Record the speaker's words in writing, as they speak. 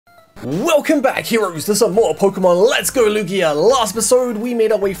Welcome back, heroes, to some more Pokemon Let's Go Lugia. Last episode, we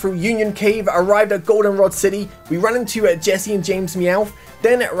made our way through Union Cave, arrived at Goldenrod City, we ran into Jesse and James Meowth,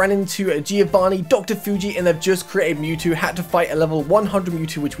 then ran into Giovanni, Dr. Fuji, and they've just created Mewtwo, had to fight a level 100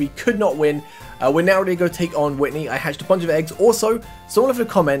 Mewtwo, which we could not win. We're now ready to go take on Whitney. I hatched a bunch of eggs. Also, someone left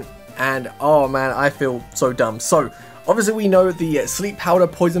a comment, and oh man, I feel so dumb. So, obviously we know the Sleep Powder,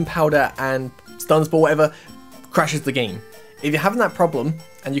 Poison Powder, and Stun Spore, whatever, crashes the game. If you're having that problem,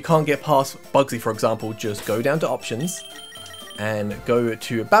 and you can't get past Bugsy, for example, just go down to options and go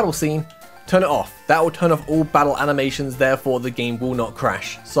to battle scene, turn it off. That will turn off all battle animations, therefore the game will not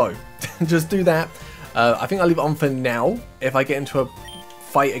crash. So just do that. I think I'll leave it on for now. If I get into a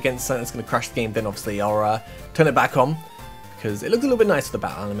fight against something that's going to crash the game, then obviously I'll turn it back on, because it looks a little bit nicer, the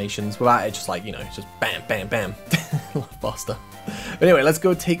battle animations, without it just like, you know, just bam, bam, bam. A lot faster. But anyway, let's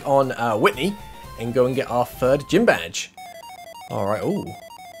go take on Whitney and go and get our third gym badge. Alright, ooh.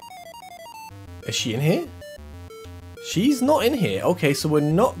 Is she in here? She's not in here. Okay, so we're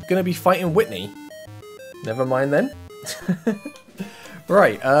not going to be fighting Whitney. Never mind then.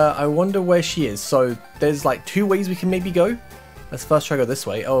 Right, I wonder where she is. So there's like two ways we can maybe go. Let's first try to go this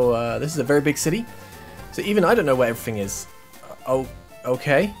way. Oh, this is a very big city. So even I don't know where everything is. Oh,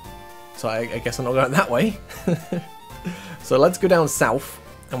 okay. So I guess I'm not going that way. So let's go down south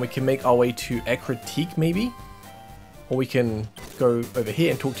and we can make our way to Ekritique maybe. Or we can go over here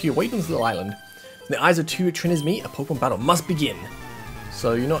and talk to you. Wait on this little island. In the eyes of two trainers meet, a Pokemon battle must begin.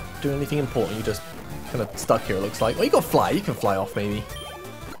 So you're not doing anything important, you're just kind of stuck here, it looks like. Well, you got fly, you can fly off maybe.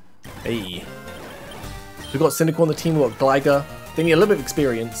 Hey. So we've got Cynical on the team, we've got Gligar. They need a little bit of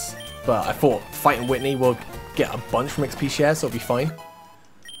experience, but I thought fighting Whitney will get a bunch from XP share, so it'll be fine.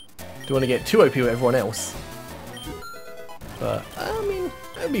 Don't want to get too OP with everyone else. But, I mean,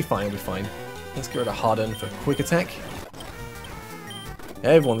 it'll be fine, it'll be fine. Let's get rid of Harden for quick attack.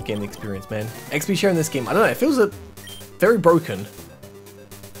 Everyone's getting the experience, man. XP share in this game, I don't know, it feels very broken.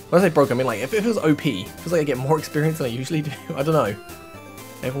 When I say broken, I mean like, if it feels OP, it feels like I get more experience than I usually do. I don't know.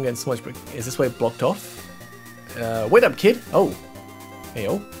 Everyone getting so much, but is this way blocked off? Wait up, kid. Oh. Hey,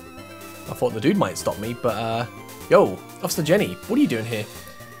 yo. I thought the dude might stop me, but, yo, Officer Jenny, what are you doing here?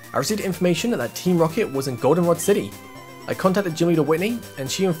 I received information that Team Rocket was in Goldenrod City. I contacted Gym Leader Whitney,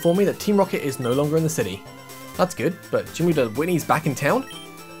 and she informed me that Team Rocket is no longer in the city. That's good, but Gym Leader Whitney's back in town?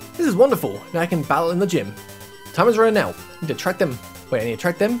 This is wonderful, now I can battle in the gym. Time is running out. I need to track them. Wait, I need to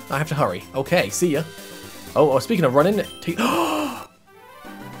track them? I have to hurry. Okay, see ya. Oh, speaking of running,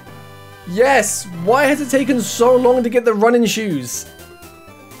 yes! Why has it taken so long to get the running shoes?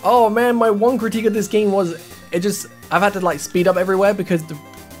 Oh man, my one critique of this game was, I've had to like speed up everywhere because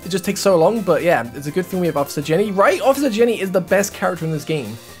it just takes so long, but yeah, it's a good thing we have Officer Jenny, right? Officer Jenny is the best character in this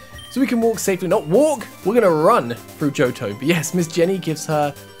game. So we can walk safely, not walk, we're gonna run through Johto. But yes, Miss Jenny gives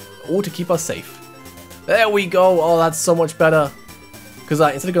her all to keep us safe. There we go, oh that's so much better. Because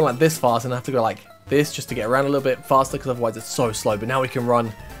instead of going like this fast, and I have to go like this just to get around a little bit faster, because otherwise it's so slow, but now we can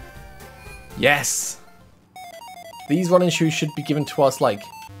run. Yes! These running shoes should be given to us like,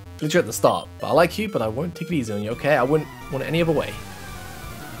 literally at the start. But I like you, but I won't take it easy on you, okay? I wouldn't want it any other way.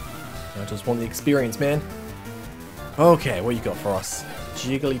 I just want the experience, man. Okay, what you got for us?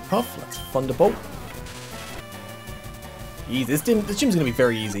 Jigglypuff, let's Thunderbolt. Easy, this gym's gonna be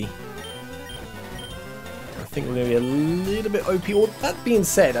very easy. I think we're gonna be a little bit OP. Well, that being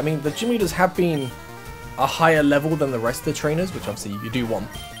said, I mean, the gym leaders have been a higher level than the rest of the trainers, which obviously you do want.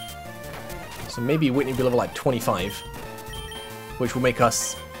 So maybe Whitney will be level like 25, which will make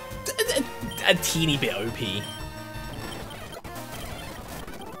us a teeny bit OP.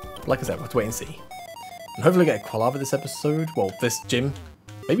 Like I said, we'll have to wait and see. And hopefully get a Quilava this episode. Well, this gym.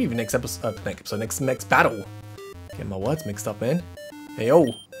 Maybe even next next battle. Getting my words mixed up, man. Hey, oh,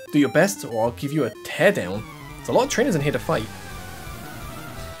 do your best or I'll give you a teardown. There's a lot of trainers in here to fight.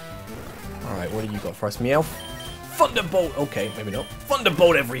 Alright, what do you got for us, Meowth? Thunderbolt! Okay, maybe not.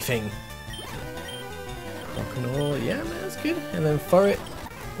 Thunderbolt everything! Croconaw, yeah, man, that's good. And then for it,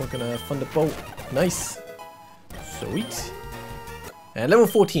 we're gonna Thunderbolt. Nice. Sweet. And level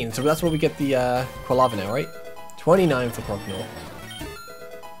 14, so that's where we get the Quilava now, right? 29 for Croconaw.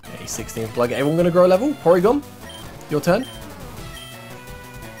 Okay, 16 for Glugger. Everyone gonna grow a level? Porygon? Your turn?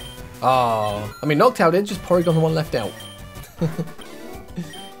 Oh, I mean, knocked out it, just Porygon the one left out.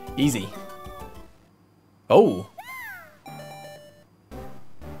 Easy. Oh.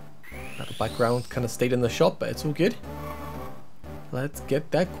 That background kind of stayed in the shop, but it's all good. Let's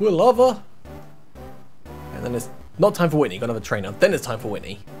get that Quilava. And then it's not time for Whitney, got another trainer. Then it's time for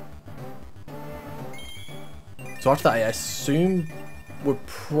Whitney. So after that, I assume we're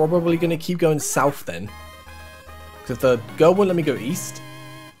probably going to keep going south then. Because if the girl won't let me go east,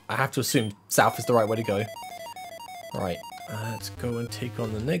 I have to assume south is the right way to go. Alright, let's go and take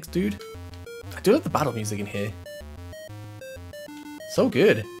on the next dude. I do love the battle music in here. So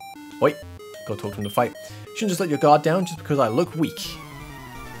good. Wait, go talk to him to fight. You shouldn't just let your guard down just because I look weak.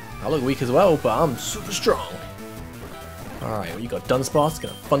 I look weak as well, but I'm super strong. Alright, well, you got Dunsparce,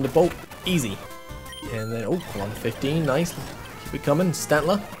 gonna Thunderbolt, easy. And then, oh, 115, nice. Keep it coming,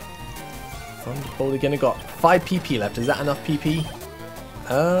 Stantler. Thunderbolt again, I got 5 PP left. Is that enough PP?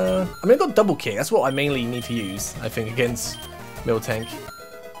 I mean, I got Double Kick. That's what I mainly need to use, I think, against Miltank.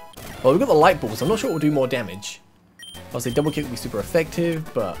 Well, we've got the Light Balls. I'm not sure it will do more damage. I'll say Double Kick will be super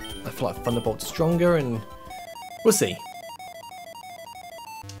effective, but I feel like Thunderbolt's stronger, and we'll see.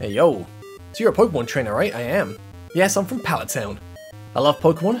 Hey, yo. So you're a Pokemon trainer, right? I am. Yes, I'm from Pallet Town. I love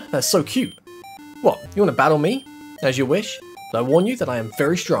Pokemon. That's so cute. What, you want to battle me? As you wish. But I warn you that I am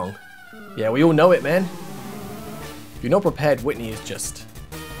very strong. Yeah, we all know it, man. If you're not prepared, Whitney is just...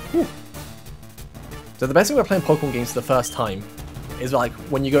 Whew. So the best thing about playing Pokemon games for the first time is like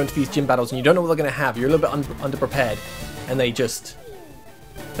when you go into these gym battles and you don't know what they're going to have, you're a little bit underprepared, and they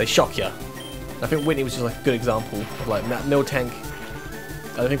shock you. I think Whitney was just like a good example of like that Miltank.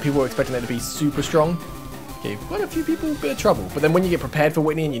 I don't think people were expecting it to be super strong. Gave quite a few people a bit of trouble, but then when you get prepared for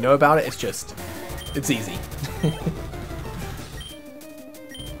Whitney and you know about it, it's easy.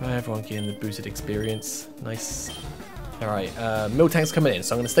 Everyone getting the boosted experience. Nice. Alright, Miltank's coming in,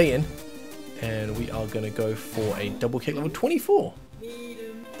 so I'm going to stay in. And we are going to go for a Double Kick level 24.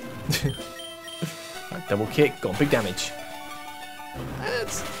 Right, Double Kick, got big damage.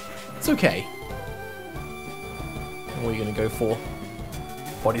 It's okay. And what are you going to go for?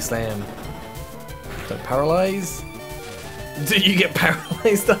 Body Slam. Don't paralyze. Do you get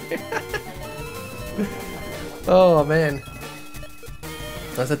paralyzed? Oh man.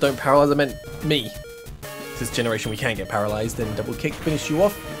 I said don't paralyze, I meant me. This generation we can't get paralyzed. Then Double Kick, finish you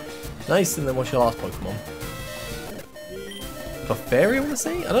off. Nice, and then what's your last Pokemon? Clefairy, I want to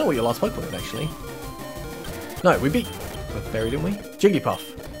say? I don't know what your last Pokemon is actually. No, we beat Clefairy, didn't we? Jigglypuff.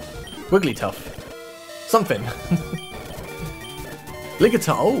 Wigglytuff. Something.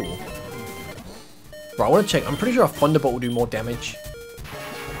 Ligatar, oh. Right, I want to check. I'm pretty sure a Thunderbolt will do more damage.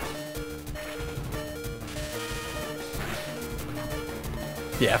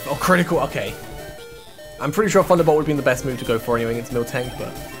 Yeah, oh, critical, okay. I'm pretty sure Thunderbolt would have been the best move to go for anyway against Miltank,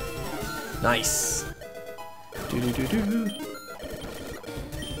 but... Nice. Do-do-do-do.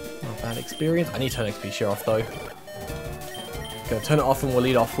 Not bad experience. I need to turn XP share off, though. Gonna turn it off and we'll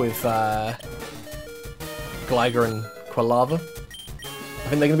lead off with Gligar and Quilava. I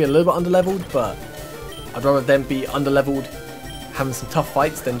think they're gonna be a little bit underleveled, but I'd rather them be underleveled, having some tough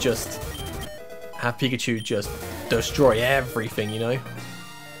fights, than just have Pikachu just destroy everything, you know?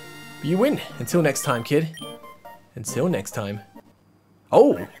 But you win. Until next time, kid. Until next time.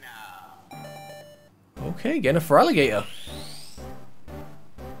 Oh! Okay, getting a Feraligatr.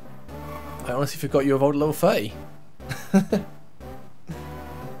 I honestly forgot you evolved at level 30.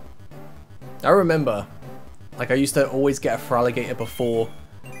 I remember, like, I used to always get a Feraligatr before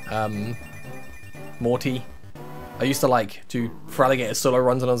Morty. I used to like do Feraligatr solo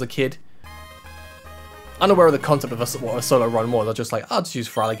runs when I was a kid. Unaware of the concept of what a solo run was, I was just like, I'll just use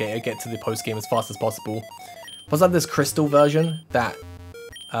Feraligatr, get to the post game as fast as possible. Plus I had this crystal version that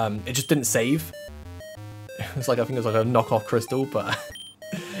it just didn't save. It's like, I think it was like a knockoff crystal, but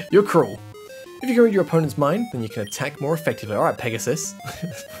you're cruel. If you can read your opponent's mind, then you can attack more effectively. Alright, Pegasus.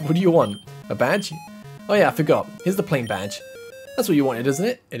 What do you want? A badge? Oh yeah, I forgot. Here's the plain badge. That's what you wanted, isn't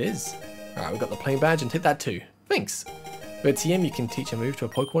it? It is. Alright, we got the plain badge, and take that too. Thanks. With TM, you can teach a move to a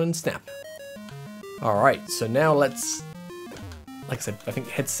Pokemon and snap. Alright, so now let's, like I said, I think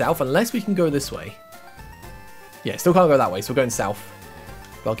head south, unless we can go this way. Yeah, still can't go that way, so we're going south.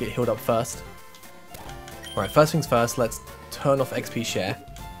 But I'll get healed up first. Alright, first things first, let's turn off XP share.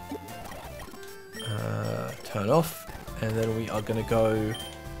 Turn off, and then we are going to go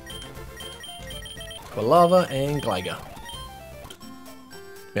Quilava and Gligar.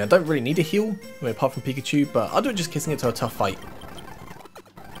 Yeah, I don't really need a heal, I mean, apart from Pikachu, but I'll do it just kissing it to a tough fight.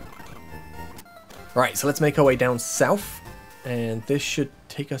 Right, so let's make our way down south, and this should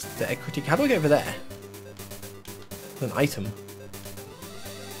take us to Ecritic. How do I get over there? An item.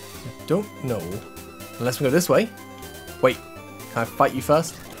 I don't know. Unless we go this way. Wait, can I fight you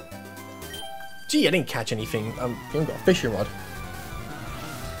first? Gee, I didn't catch anything. You haven't got a fishing rod.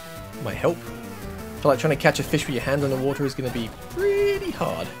 Might help. I feel like trying to catch a fish with your hand on the water is going to be pretty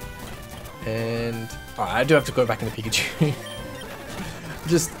hard. And alright, I do have to go back into Pikachu.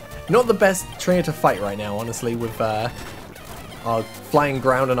 Just not the best trainer to fight right now, honestly, with our flying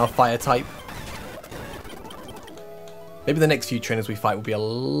ground and our fire type. Maybe the next few trainers we fight will be a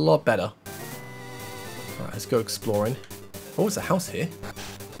lot better. Alright, let's go exploring. Oh, it's a house here.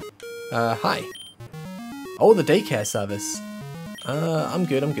 Hi. Oh, the daycare service. I'm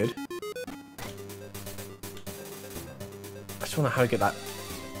good, I'm good. I just want to know how to get that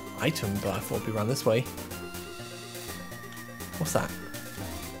item, but I thought it'd be around this way. What's that?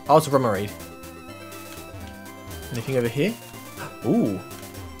 Oh, it's a Remoraid. Anything over here? Ooh.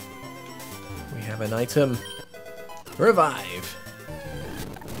 We have an item. Revive.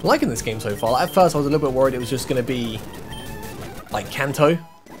 I'm liking this game so far. At first I was a little bit worried it was just going to be like Kanto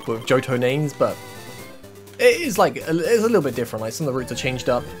with Johto names, but it is like, it's a little bit different. Like some of the routes are changed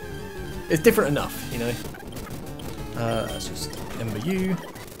up. It's different enough, you know. Let's just Ember U.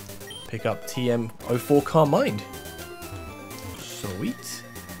 Pick up TM04 Calm Mind. Sweet.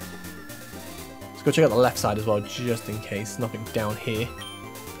 Let's go check out the left side as well, just in case. Nothing down here.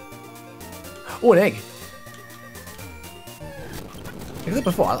 Oh, an egg. Like I said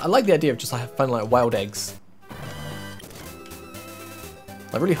before, I like the idea of just like finding like wild eggs.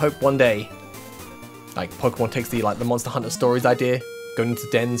 I really hope one day, like Pokemon takes the Monster Hunter Stories idea, going into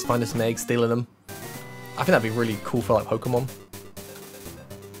dens, finding some eggs, stealing them. I think that'd be really cool for like Pokemon.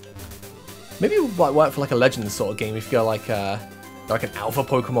 Maybe it would like work for like a Legends sort of game if you go like an alpha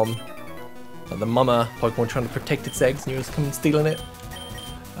Pokemon, like the mama Pokemon trying to protect its eggs, and you just come stealing it.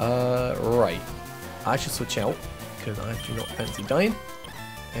 Right. I should switch out because I do not fancy dying,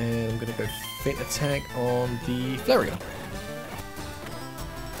 and I'm gonna go Faint Attack on the Flareon.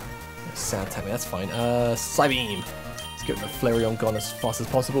 Sound attack me, that's fine. Psybeam. Let's get the Flareon gone as fast as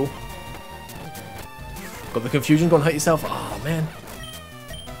possible. Got the confusion, go and hurt yourself. Oh man.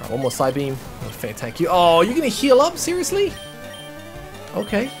 Right, one more Psybeam. I'm gonna Faint Attack you. Oh, you're gonna heal up? Seriously?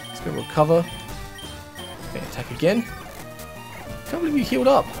 Okay, let's go recover. Faint Attack again. Can't believe you healed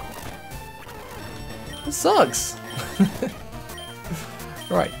up. That sucks.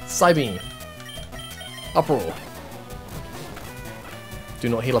 Right, Psybeam. Uproar. Do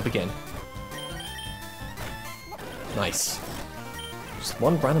not heal up again. Nice. Just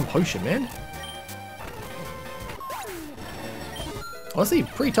one random potion, man. Honestly,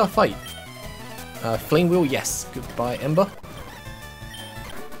 pretty tough fight. Flame Wheel, yes. Goodbye, Ember.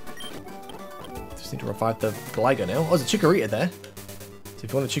 Just need to revive the Gligar now. Oh, there's a Chikorita there. So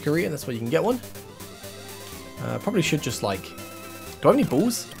if you want a Chikorita, that's where you can get one. Probably should just like... Do I have any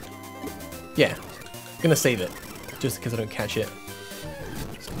balls? Yeah. I'm gonna save it. Just because I don't catch it.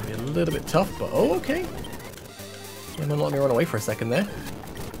 It's gonna be a little bit tough, but oh, okay. Yeah, might let me run away for a second there.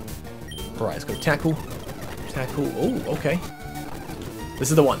 Alright, let's go tackle. Tackle. Oh, okay. This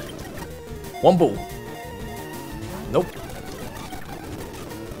is the one. One ball. Nope.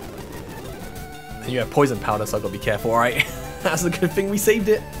 And you have poison powder, so I've got to be careful, alright? That's a good thing we saved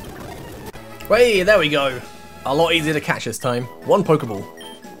it. Wait, there we go. A lot easier to catch this time. One Pokeball.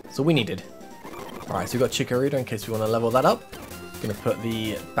 That's all we needed. Alright, so we've got Chikorita in case we want to level that up. Gonna put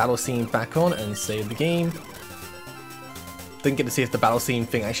the battle scene back on and save the game. Didn't get to see if the battle scene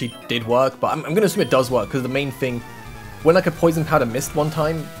thing actually did work, but I'm gonna assume it does work because the main thing, when like a poison powder missed one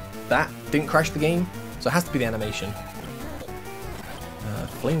time, that didn't crash the game, so it has to be the animation.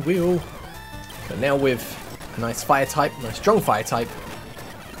 Flame Wheel. But now with a nice fire type, nice strong fire type,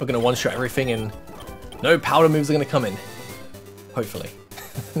 we're gonna one-shot everything and no powder moves are gonna come in. Hopefully.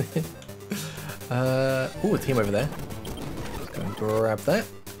 Ooh, a team over there. Let's go and grab that.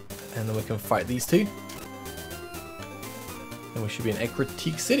 And then we can fight these two. And we should be in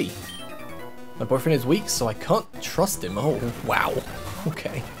Ecruteak City. My boyfriend is weak, so I can't trust him. Oh, wow.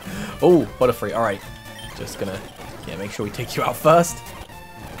 Okay. Oh, Butterfree. Alright. Just gonna, yeah, make sure we take you out first.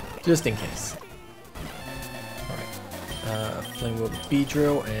 Just in case. Alright. Flame Wheel the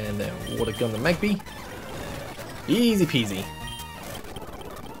Beedrill, and then Water Gun the Magby. Easy peasy.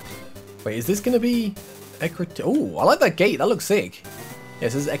 Wait, is this gonna be Ecruteak? Oh, I like that gate. That looks sick.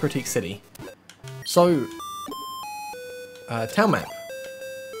 Yes, this is Ecruteak City. So, town map.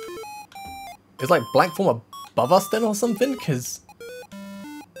 Is like black form above us then or something? Because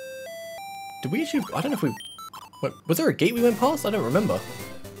did we actually? I don't know if we. Wait, was there a gate we went past? I don't remember.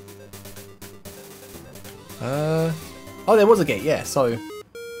 Oh, there was a gate. Yeah. So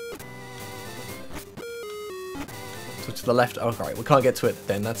to the left. Oh, right. We can't get to it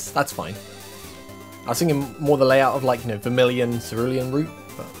then. That's fine. I was thinking more the layout of like, you know, Vermilion, Cerulean route,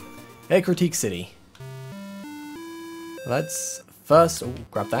 but Ecruteak City. Let's first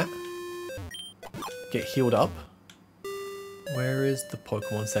grab that. Get healed up. Where is the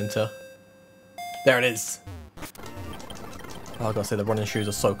Pokemon Center? There it is. Oh, I gotta say the running shoes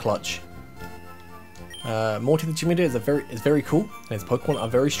are so clutch. Morty the Gym Leader is very cool, and his Pokemon are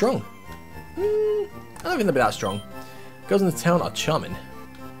very strong. I don't think they'll be that strong. Girls in the town are charming.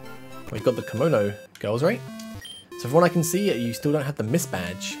 We've got the kimono girls, right? So from what I can see, you still don't have the Miss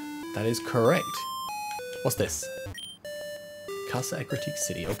badge. That is correct. What's this? Casa Ecritique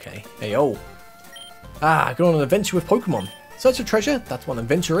City, okay. Hey, oh. Ah, go on an adventure with Pokemon. Search for treasure, that's what an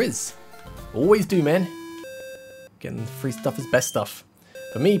adventure is. Always do, man. Getting free stuff is best stuff.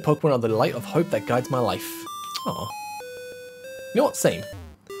 For me, Pokemon are the light of hope that guides my life. Aw. You know what? Same.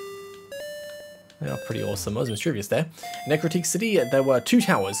 They are pretty awesome. I was mischievous there. In Ecritique City, there were 2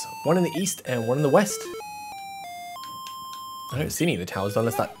 towers. One in the east and one in the west. I don't see any of the towers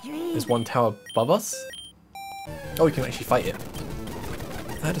unless there's one tower above us. Oh, we can actually fight it.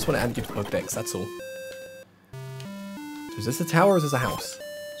 I just want to add you to Pokedex, that's all. So is this a tower or is this a house?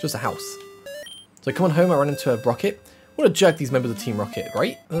 It's just a house. So I come on home, I run into a Rocket. What a jerk these members of Team Rocket,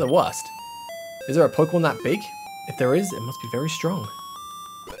 right? They're the worst. Is there a Pokemon that big? If there is, it must be very strong.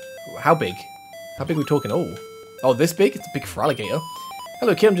 How big? How big are we talking? Oh, this big? It's big for alligator.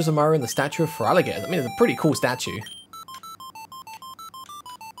 Hello kid, I'm just admiring the statue for alligators. I mean, it's a pretty cool statue.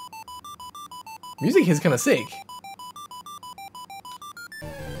 Music is kind of sick.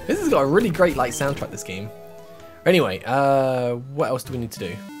 This has got a really great like soundtrack, this game. Anyway, what else do we need to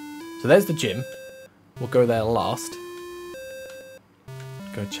do? So there's the gym. We'll go there last.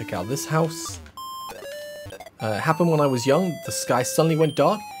 Go check out this house. It happened when I was young. The sky suddenly went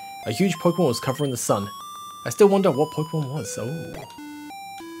dark. A huge Pokemon was covering the sun. I still wonder what Pokemon was. Oh.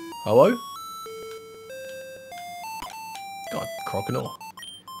 Hello? God, Croconaw.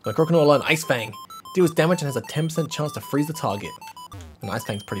 The Croconaw learned Ice Fang. Deals damage and has a 10% chance to freeze the target. And Ice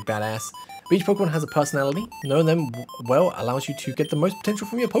Fang's pretty badass. But each Pokemon has a personality. Knowing them well allows you to get the most potential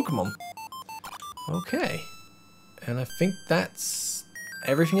from your Pokemon. Okay. And I think that's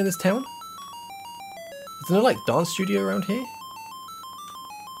everything in this town. Is there no like dance studio around here?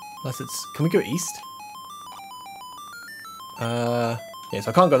 Unless it's... Can we go east? Yeah, so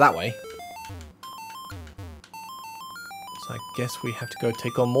I can't go that way. So I guess we have to go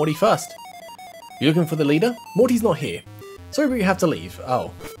take on Morty first. You looking for the leader? Morty's not here. Sorry, but you have to leave.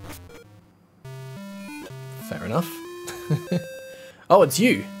 Oh. Fair enough. Oh, it's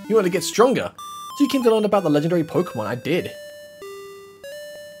you. You want to get stronger. So you came to learn about the legendary Pokemon. I did.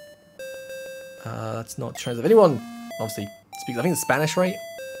 That's not true. If anyone obviously speaks, I think it's Spanish, right?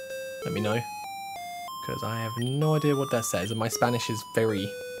 Let me know. Because I have no idea what that says. And my Spanish is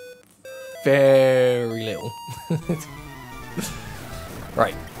very, very little.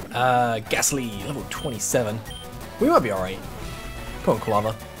 Right. Ghastly, level 27. We might be alright. Come on,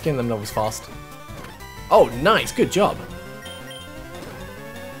 Koala. Getting them levels fast. Oh, nice. Good job.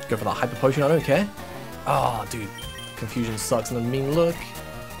 Go for that Hyper Potion. I don't care. Oh, dude. Confusion sucks and a mean look.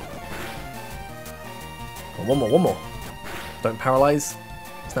 Oh, one more. Don't paralyze.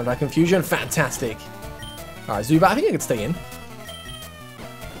 Snap that Confusion. Fantastic. Alright, Zubat. I think I could stay in.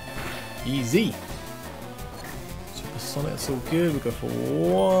 Easy. Super Sonic. That's all good. We'll go for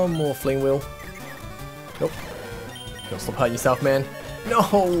one more Flame Wheel. Nope. Gotta stop hurting yourself, man.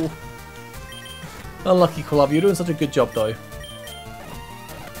 No! Unlucky, Koala. You're doing such a good job, though.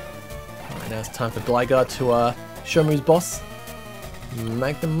 Alright, now it's time for Gligar to show me who's boss.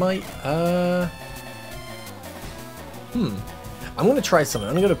 Magnemite. I'm gonna try something.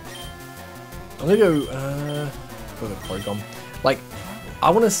 I'm gonna go Porygon. Like, I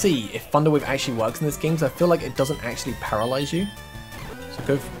want to see if Thunder Wave actually works in this game, because I feel like it doesn't actually paralyze you. So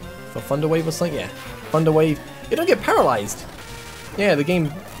go for Thunder Wave or something. Yeah, Thunder Wave. You don't get paralyzed. Yeah, the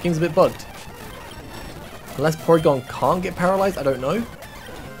game's a bit bugged. Unless Porygon can't get paralyzed, I don't know.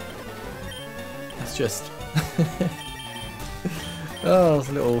 That's just oh, it's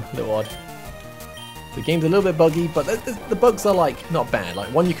a little odd. The game's a little bit buggy, but the bugs are like not bad.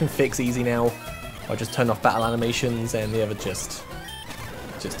 Like one you can fix easy now, or just turn off battle animations, and the other just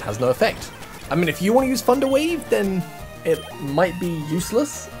has no effect. I mean, if you want to use Thunder Wave, then it might be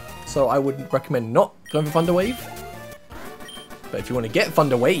useless. So I would recommend not going for Thunder Wave. But if you want to get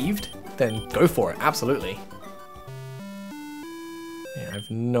Thunder Waved, then go for it. Absolutely. Yeah, I have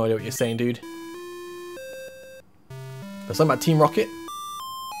no idea what you're saying, dude. There's something about Team Rocket.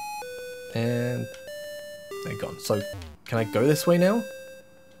 And they're gone. So, can I go this way now?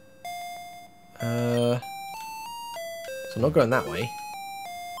 So I'm not going that way.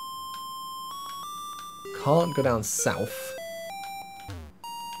 Can't go down south.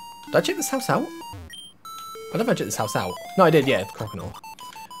 Did I check this house out? I don't know if I checked this house out. No, I did, yeah, Croconaw.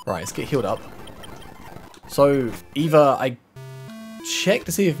 Right, let's get healed up. So, either I check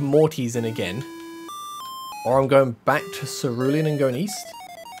to see if Morty's in again, or I'm going back to Cerulean and going east.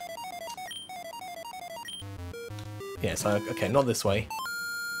 Yeah, so, okay, not this way.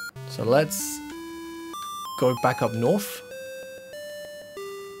 So let's go back up north.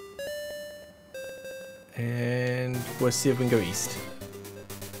 And we'll see if we can go east.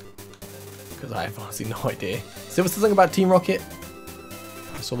 Because I have honestly no idea. So what's the thing about Team Rocket?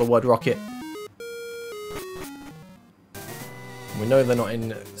 I saw the word rocket. We know they're not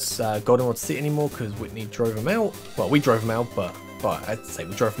in Goldenrod City anymore because Whitney drove them out. Well, we drove them out, but I'd say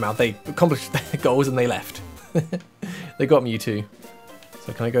we drove them out. They accomplished their goals and they left. They got Mewtwo.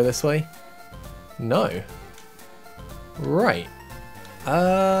 So can I go this way? No. Right.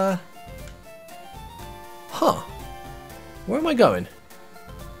 Huh. Where am I going?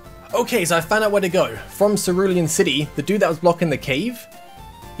 Okay, so I found out where to go. From Cerulean City, the dude that was blocking the cave,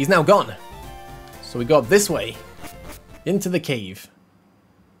 he's now gone. So we go up this way. Into the cave.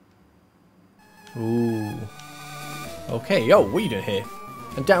 Ooh. Okay, yo, what are you doing here?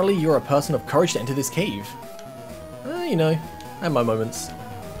 Undoubtedly, you're a person of courage to enter this cave. You know, I have my moments.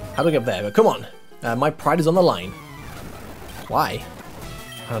 How do I get up there? But come on. My pride is on the line. Why?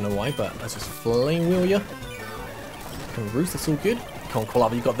 I don't know why, but let's just flame wheel you. Can roost, that's all good. Come on,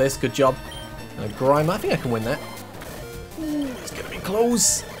 Quilava, you got this. Good job. Grime, I think I can win that. It's gonna be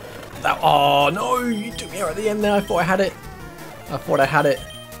close. That, oh no, you took me out at the end there. I thought I had it.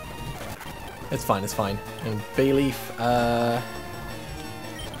 It's fine, it's fine. And Bayleaf, I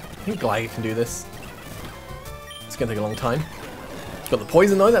think Gliga can do this. It's gonna take a long time. Got the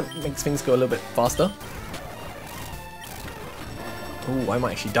poison though, that makes things go a little bit faster. Ooh, I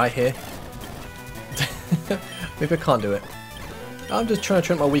might actually die here. Maybe I can't do it. I'm just trying to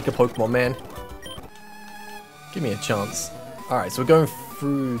trick my weaker Pokemon, man. Give me a chance. Alright, so we're going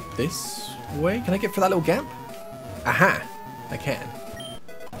through this way. Can I get through that little gap? Aha! I can.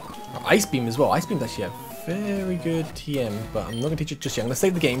 Oh, Ice Beam as well. Ice Beam's actually a very good TM, but I'm not going to teach it just yet. I'm going to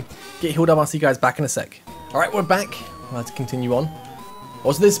save the game, get healed up, I'll see you guys back in a sec. Alright, we're back. Let's continue on.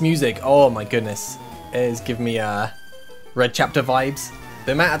 What's this music? Oh my goodness. It is giving me Red Chapter vibes.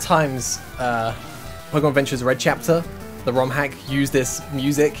 The amount of times Pokemon Adventures Red Chapter, the ROM hack, used this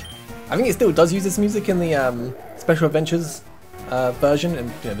music. I think it still does use this music in the Special Adventures version,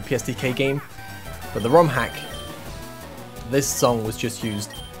 and you know, the PSTK game. But the ROM hack, this song was just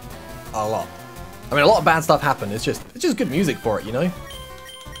used a lot. I mean, a lot of bad stuff happened. It's just good music for it, you know.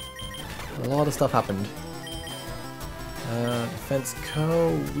 A lot of stuff happened. Defense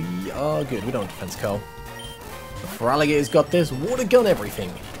curl, we are good. We don't have defense curl. The Feraligator's got this. Water gun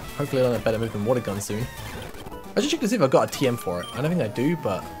everything. Hopefully I'll have a better move than water gun soon. I should check to see if I've got a TM for it. I don't think I do,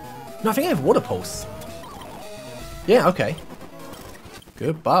 but no, I think I have water pulse. Yeah, okay.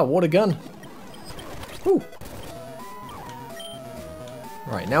 Goodbye, water gun. Whew.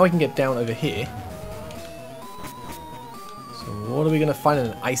 Right, now we can get down over here. So what are we gonna find in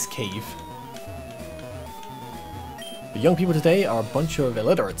an ice cave? The young people today are a bunch of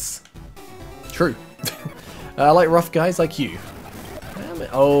illiterates. True. I like rough guys like you. Damn it.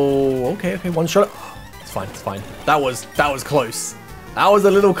 Oh, okay, one shot. It's fine, it's fine. That was close. That was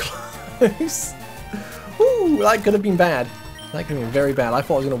a little close. Ooh, that could have been bad. That could have been very bad. I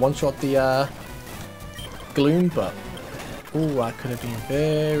thought I was going to one-shot the Gloom, but ooh, that could have been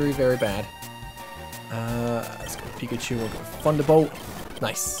very, very bad. Let's go Pikachu, we'll go Thunderbolt.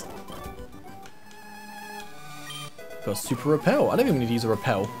 Nice. Got Super Repel. I don't even need to use a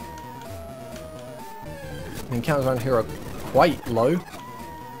Repel. The encounters around here are quite low.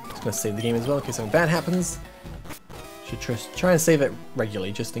 Just going to save the game as well in case something bad happens. Should try and save it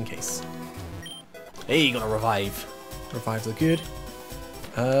regularly just in case. Hey, you got a Revive. Revives are good.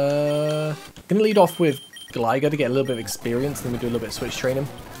 Gonna lead off with Gliga to get a little bit of experience, then we do a little bit of switch training.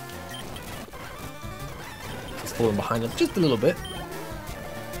 He's falling behind him just a little bit.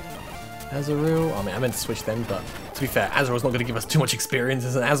 Azurill, I mean I meant to switch then, but to be fair, Azurill's not going to give us too much experience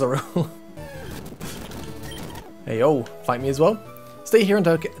as an Azurill. Hey yo, fight me as well. Stay here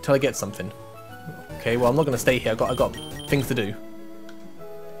until I get something. Okay, well I'm not going to stay here, I got things to do.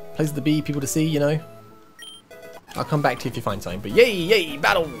 Places to be, people to see, you know. I'll come back to you if you find something, but yay,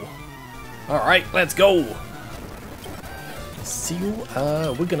 battle! Alright, let's go! Seal,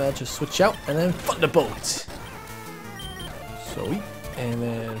 we're gonna just switch out, and then Thunderbolt! Sweet. And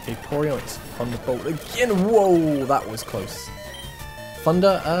then Vaporeon, it's Thunderbolt again! Whoa, that was close.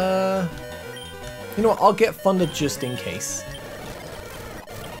 Thunder, you know what, I'll get Thunder just in case.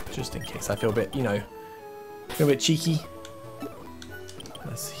 Just in case, I feel a bit, you know, a bit cheeky.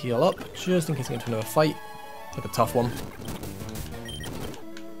 Let's heal up, just in case I get into another fight. Like a tough one.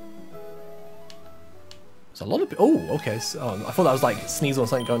 There's a lot of... Oh, okay. So, I thought that was like Sneasel or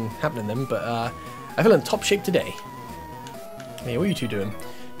something happening then, but I feel in top shape today. Hey, what are you two doing?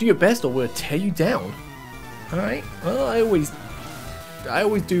 Do your best or we'll tear you down. Alright. Well, I always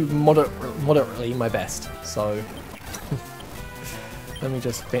always do moderately my best. So let me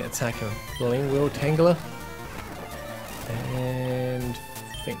just feint attack a Flame Wheel Tangler. And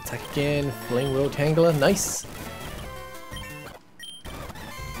feint attack again, Flame Wheel Tangler, nice.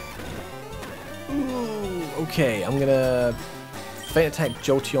 Ooh, okay, I'm gonna feint attack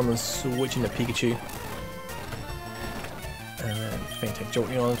Jolteon and switch into Pikachu. And then feint attack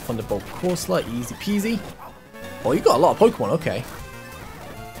Jolteon, Thunderbolt Corsola, easy peasy. Oh, you got a lot of Pokemon, okay.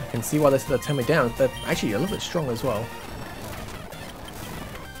 I can see why they said they'd turn me down. They're actually a little bit strong as well.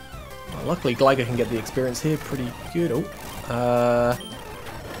 Luckily, Gligar can get the experience here pretty good. Oh,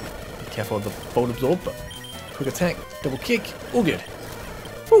 be careful of the Bolt Absorb, but quick attack, double kick, all good.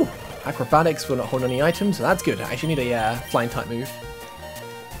 Whew. Acrobatics will not hold any items, so that's good. I actually need a flying type move.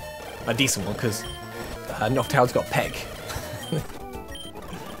 A decent one, because Noctowl's got Peck.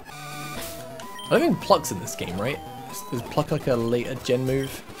 I don't think Pluck's in this game, right? Is Pluck like a later gen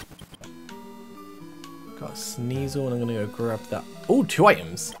move? Got Sneasel, and I'm gonna go grab that. Oh, 2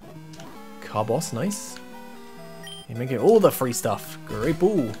 items. Carbos, nice. You make it all the free stuff. Great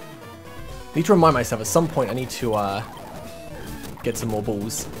ball. Need to remind myself at some point I need to get some more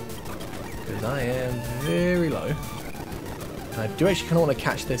balls. Because I am very low. I do actually kind of want to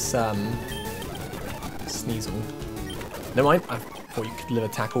catch this Sneasel. Never mind, I thought you could deliver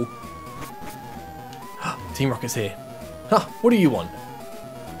tackle. Team Rocket's here. Huh, what do you want?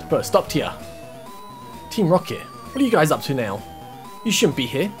 To put a stop to ya. Team Rocket, what are you guys up to now? You shouldn't be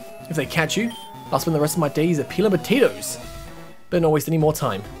here. If they catch you, I'll spend the rest of my days at peeling potatoes. Better not waste any more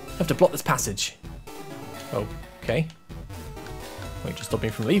time. I have to block this passage. Okay. Wait, just stop me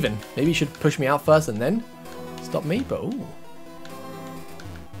from leaving. Maybe you should push me out first and then stop me, but ooh.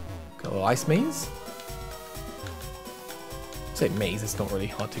 Got a little ice maze. I say maze, it's not really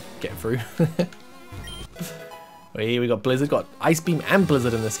hard to get through. Wait, we got Blizzard, got Ice Beam and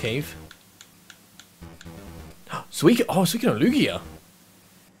Blizzard in this cave. Suicune, oh, Suicune and Lugia.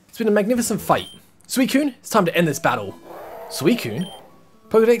 It's been a magnificent fight. Suicune, it's time to end this battle. Suicune?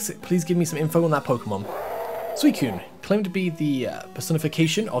 Pokedex, please give me some info on that Pokemon. Suicune, claimed to be the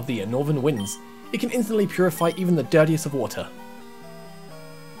personification of the northern winds. It can instantly purify even the dirtiest of water.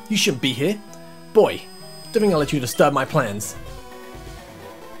 You shouldn't be here. Boy, don't think I'll let you disturb my plans.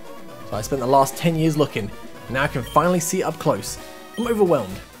 So I spent the last 10 years looking, and now I can finally see it up close. I'm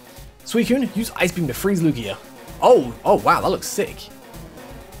overwhelmed. Suicune, use Ice Beam to freeze Lugia. Oh wow, that looks sick.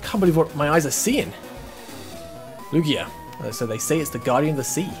 Can't believe what my eyes are seeing. Lugia, so they say it's the guardian of the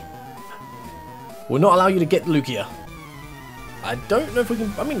sea. Will not allow you to get Lugia. I don't know if we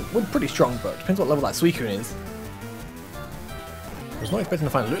can, I mean, we're pretty strong, but it depends what level that Suicune is. I was not expecting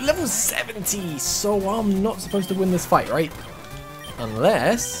to find level 70, so I'm not supposed to win this fight, right?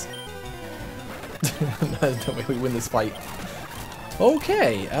 Unless... There's no way we win this fight.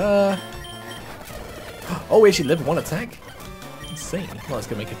 Okay, oh, we actually level 1 attack? Insane. Well, that's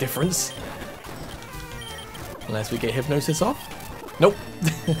gonna make a difference. Unless we get Hypnosis off. Nope.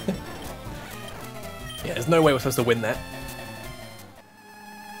 Yeah, there's no way we're supposed to win that.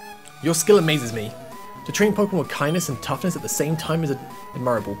 Your skill amazes me. To train Pokemon with kindness and toughness at the same time is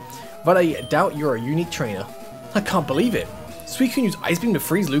admirable. But I doubt you're a unique trainer. I can't believe it. Suicune used Ice Beam to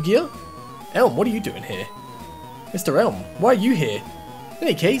freeze Lugia? Elm, what are you doing here? Mr. Elm, why are you here? In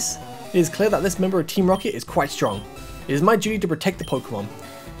any case, it is clear that this member of Team Rocket is quite strong. It is my duty to protect the Pokemon.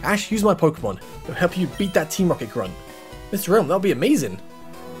 Ash, use my Pokemon. It will help you beat that Team Rocket grunt. Mr. Elm, that would be amazing.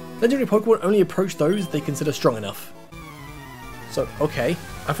 Legendary Pokemon only approach those they consider strong enough. So, okay.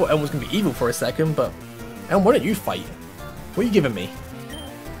 I thought Elm was going to be evil for a second, but... Elm, why don't you fight? What are you giving me?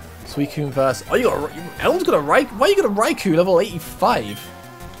 Suicune versus... Oh, you got a... Elm's got a Raikou? Why you got a Raikou level 85?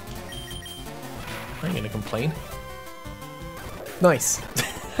 I ain't going to complain. Nice.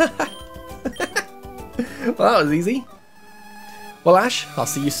 Well, that was easy. Well, Ash, I'll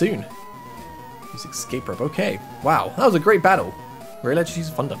see you soon. Use escape rope. Okay. Wow, that was a great battle. Really, I just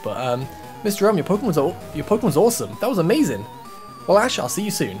used Thunder, but Mr. Elm, your Pokemon's awesome. That was amazing. Well, Ash, I'll see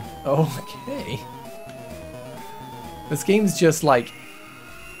you soon. Okay. This game's just like,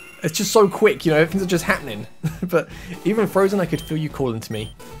 it's just so quick, you know, things are just happening. But even Frozen, I could feel you calling to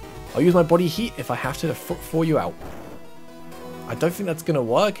me. I'll use my body heat if I have to thaw you out. I don't think that's gonna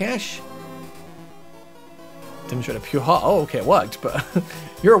work, Ash. Demonstrate a pure heart. Oh, okay, it worked, but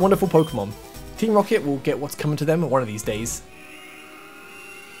you're a wonderful Pokemon. Team Rocket will get what's coming to them one of these days.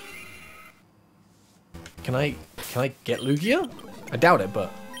 Can I get Lugia? I doubt it, but...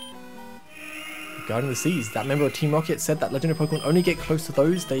 Guardian of the Seas. That member of Team Rocket said that legendary Pokemon only get close to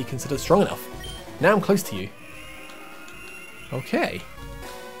those they consider strong enough. Now I'm close to you. Okay.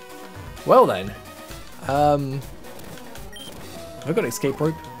 Well then. Have I got an escape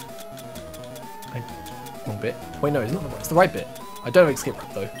rope? Wrong bit. Wait, no, it's not the right. It's the right bit. I don't have escape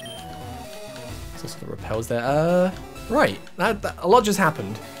rope though. So sort of repels there. Right. A lot just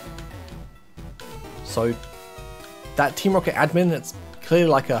happened. So that Team Rocket admin that's clearly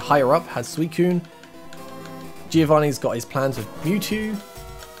like a higher up has SUICUNE. Giovanni's got his plans with Mewtwo.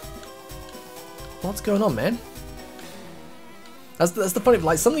 What's going on, man? That's the funny,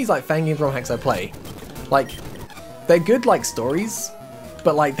 like some of these like fan games ROM hacks I play, like they're good like stories,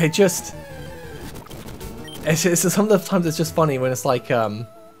 but like they just sometimes it's just funny when it's like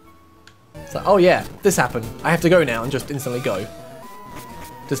oh yeah, this happened, I have to go now, and just instantly go.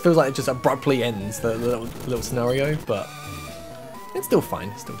 Just feels like it just abruptly ends the little scenario, but it's still fine,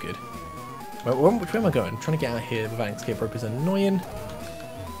 it's still good. Which way am I going? I'm trying to get out of here without an escape rope is annoying.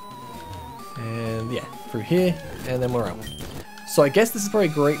 And yeah, through here, and then we're out. So I guess this is a very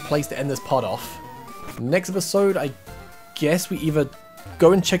great place to end this pod off. Next episode, I guess we either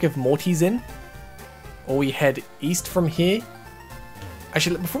go and check if Morty's in, or we head east from here.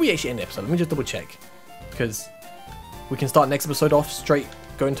 Actually, before we actually end the episode, let me just double check, because we can start next episode off straight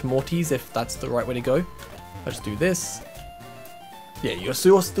going to Morty's if that's the right way to go. I'll just do this. Yeah, you're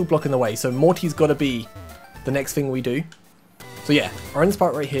still blocking the way, so Morty's got to be the next thing we do. So yeah, our end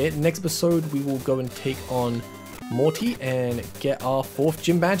spot right here. Next episode, we will go and take on Morty and get our 4th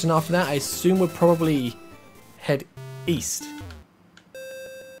gym badge, and after that, I assume we'll probably head east.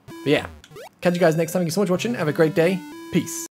 But yeah, catch you guys next time. Thank you so much for watching. Have a great day. Peace.